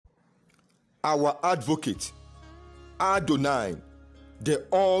our advocate, Adonai, the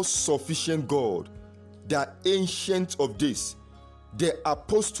all-sufficient God, the ancient of days, the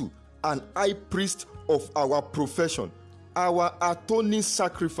apostle and high priest of our profession, our atoning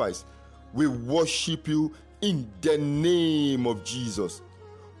sacrifice. We worship you in the name of Jesus.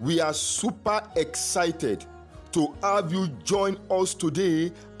 We are super excited to have you join us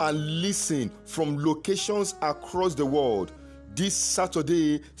today and listen from locations across the world this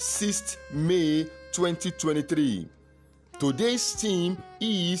Saturday, 6th May 2023. Today's theme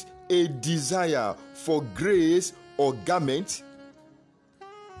is a desire for grace or garment.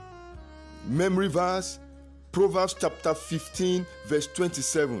 Memory verse, Proverbs chapter 15 verse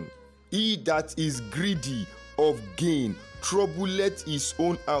 27. He that is greedy of gain troubleth his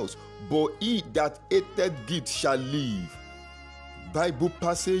own house, but he that hateth good shall live. Bible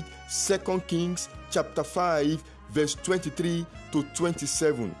passage 2 Kings chapter 5 verse 23 to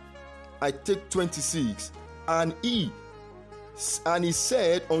 27. I take 26. And he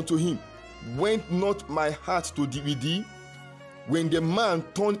said unto him, went not my heart to thee with thee, when the man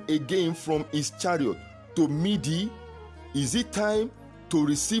turned again from his chariot to meet thee? Is it time to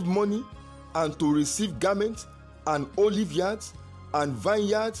receive money and to receive garments and olive yards and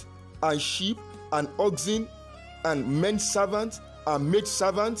vineyards and sheep and oxen and men servants and maid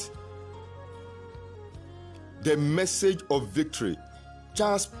servants? The message of victory.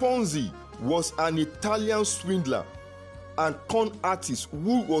 Charles Ponzi was an Italian swindler and con artist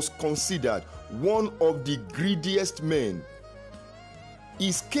who was considered one of the greediest men.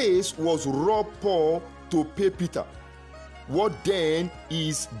 His case was rob Paul to pay Peter. What then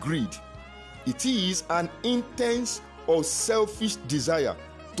is greed? It is an intense or selfish desire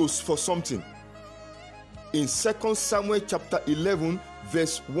for something. In 2 Samuel chapter 11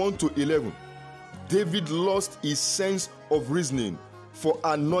 verse 1 to 11, David lost his sense of reasoning for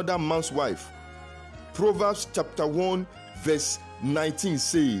another man's wife. Proverbs chapter 1 verse 19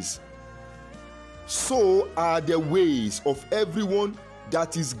 says, so are the ways of everyone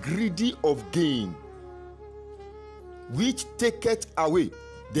that is greedy of gain, which taketh away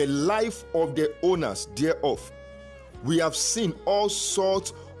the life of the owners thereof. We have seen all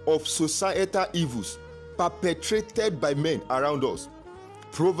sorts of societal evils perpetrated by men around us.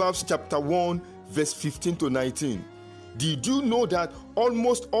 Proverbs chapter 1 verse 15 to 19. Did you know that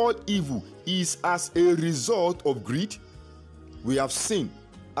almost all evil is as a result of greed? We have seen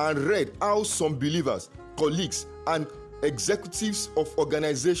and read how some believers, colleagues, and executives of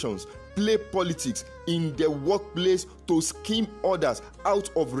organizations play politics in the workplace to scheme others out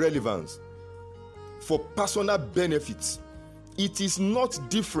of relevance for personal benefits. It is not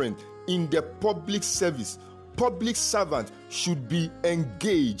different in the public service. Public servants should be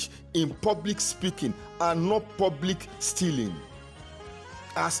engaged in public speaking and not public stealing.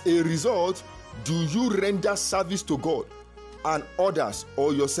 As a result, do you render service to God and others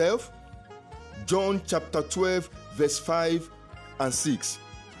or yourself? John chapter 12 verse 5 and 6.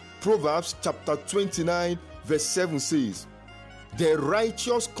 Proverbs chapter 29 verse 7 says, the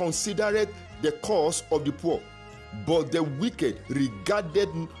righteous considereth the cause of the poor, but the wicked regarded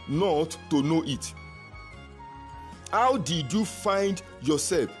not to know it. How did you find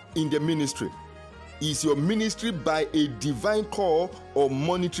yourself in the ministry? Is your ministry by a divine call or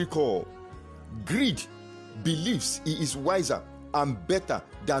monetary call? Greed believes he is wiser and better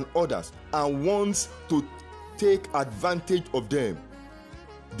than others and wants to take advantage of them.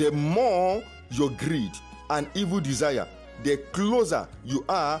 The more your greed and evil desire, the closer you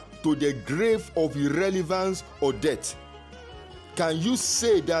are to the grave of irrelevance or death. Can you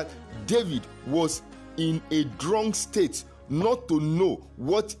say that David was in a drunk state not to know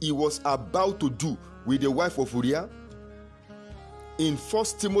what he was about to do with the wife of Uriah? In 1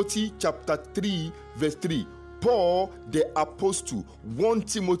 Timothy chapter 3 verse 3, Paul the apostle warned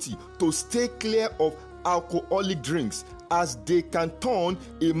Timothy to stay clear of alcoholic drinks, as they can turn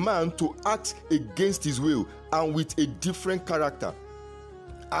a man to act against his will and with a different character.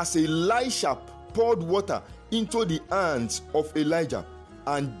 As Elisha poured water into the hands of Elijah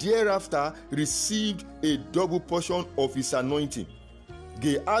and thereafter received a double portion of his anointing,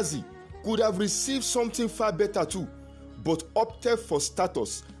 Gehazi could have received something far better too, but opted for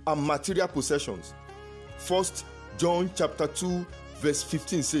status and material possessions. 1 John chapter 2 verse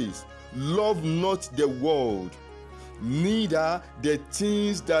 15 says, love not the world, neither the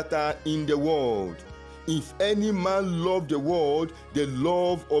things that are in the world. If any man love the world, the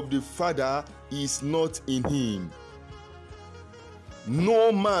love of the Father is not in him.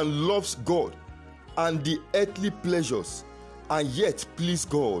 No man loves God and the earthly pleasures, and yet please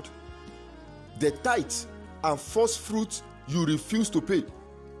God. The tithe and first fruits you refuse to pay,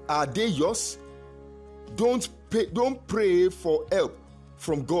 Are they yours? Don't pray for help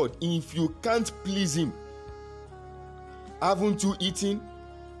from God if you can't please him. Haven't you eaten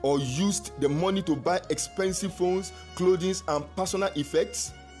or used the money to buy expensive phones, clothing, and personal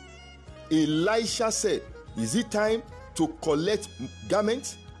effects? Elisha said, is it time to collect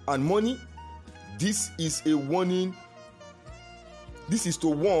garments and money? This is a warning. This is to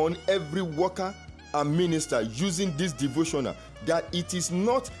warn every worker and minister using this devotional that it is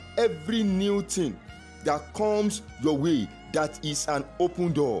not every new thing that comes your way that is an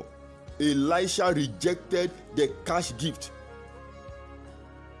open door. Elisha rejected the cash gift,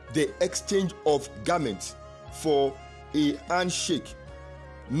 the exchange of garments for a handshake,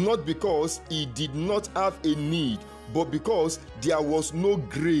 not because he did not have a need, but because there was no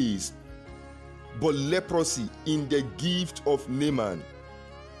grace but leprosy in the gift of Naaman.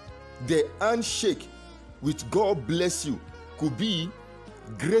 The handshake with God bless you could be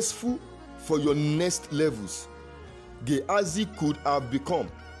graceful for your next levels. Gehazi could have become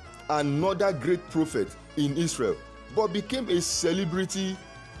another great prophet in Israel, but became a celebrity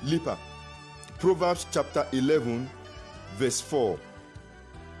leper. Proverbs chapter 11 verse 4.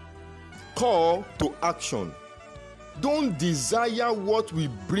 Call to action. Don't desire what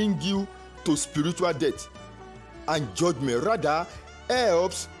will bring you to spiritual death and judgment. Rather,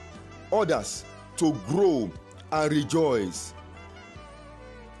 helps others to grow and rejoice.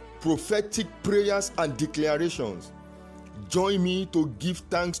 Prophetic prayers and declarations. Join me to give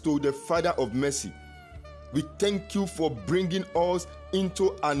thanks to the Father of mercy. We thank you for bringing us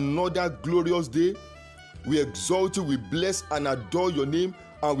into another glorious day. We exalt you, we bless and adore your name,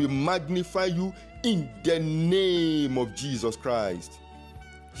 and we magnify you in the name of Jesus Christ.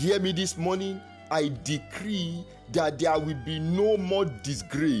 Hear me this morning. I decree that there will be no more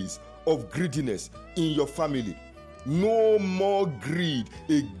disgrace of greediness in your family. No more greed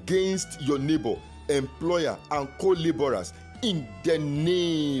against your neighbor, employer, and co-laborers in the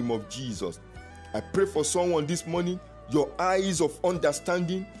name of Jesus. I pray for someone this morning. Your eyes of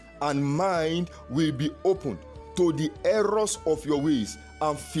understanding and mind will be opened to the errors of your ways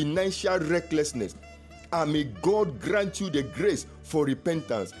and financial recklessness. And may God grant you the grace for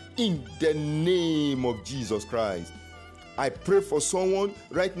repentance in the name of Jesus Christ. I pray for someone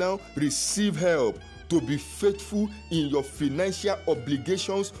right now, receive help to be faithful in your financial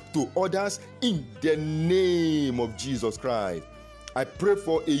obligations to others in the name of Jesus Christ. I pray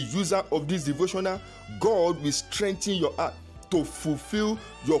for a user of this devotional. God will strengthen your heart to fulfill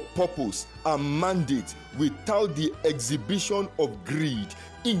your purpose and mandate without the exhibition of greed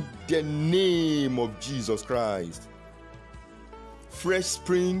in the name of Jesus Christ. Fresh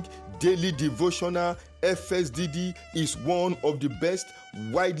Spring Daily Devotional FSDD is one of the best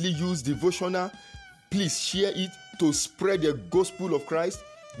widely used devotional. Please share it to spread the gospel of Christ.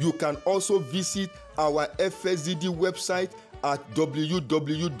 You can also visit our FSDD website at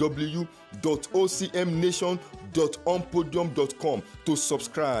www.ocmnation.onpodium.com to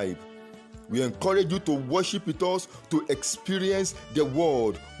subscribe. We encourage you to worship with us to experience the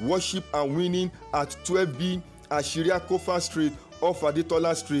word, worship and winning at 12B Ashiria Kofa Street off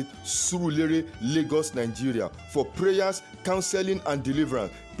Adetola Street, Surulere, Lagos, Nigeria. For prayers, counseling and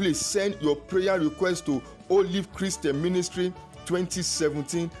deliverance, please send your prayer request to Olive Christian Ministry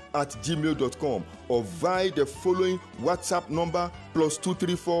 2017@gmail.com or via the following WhatsApp number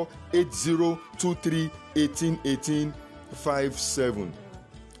 +234 8023 1818 57.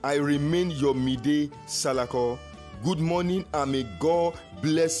 I remain your Mide Salako. Good morning and may God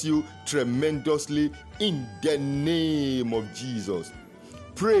bless you tremendously in the name of Jesus.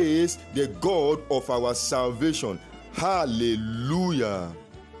 Praise the God of our salvation. Hallelujah.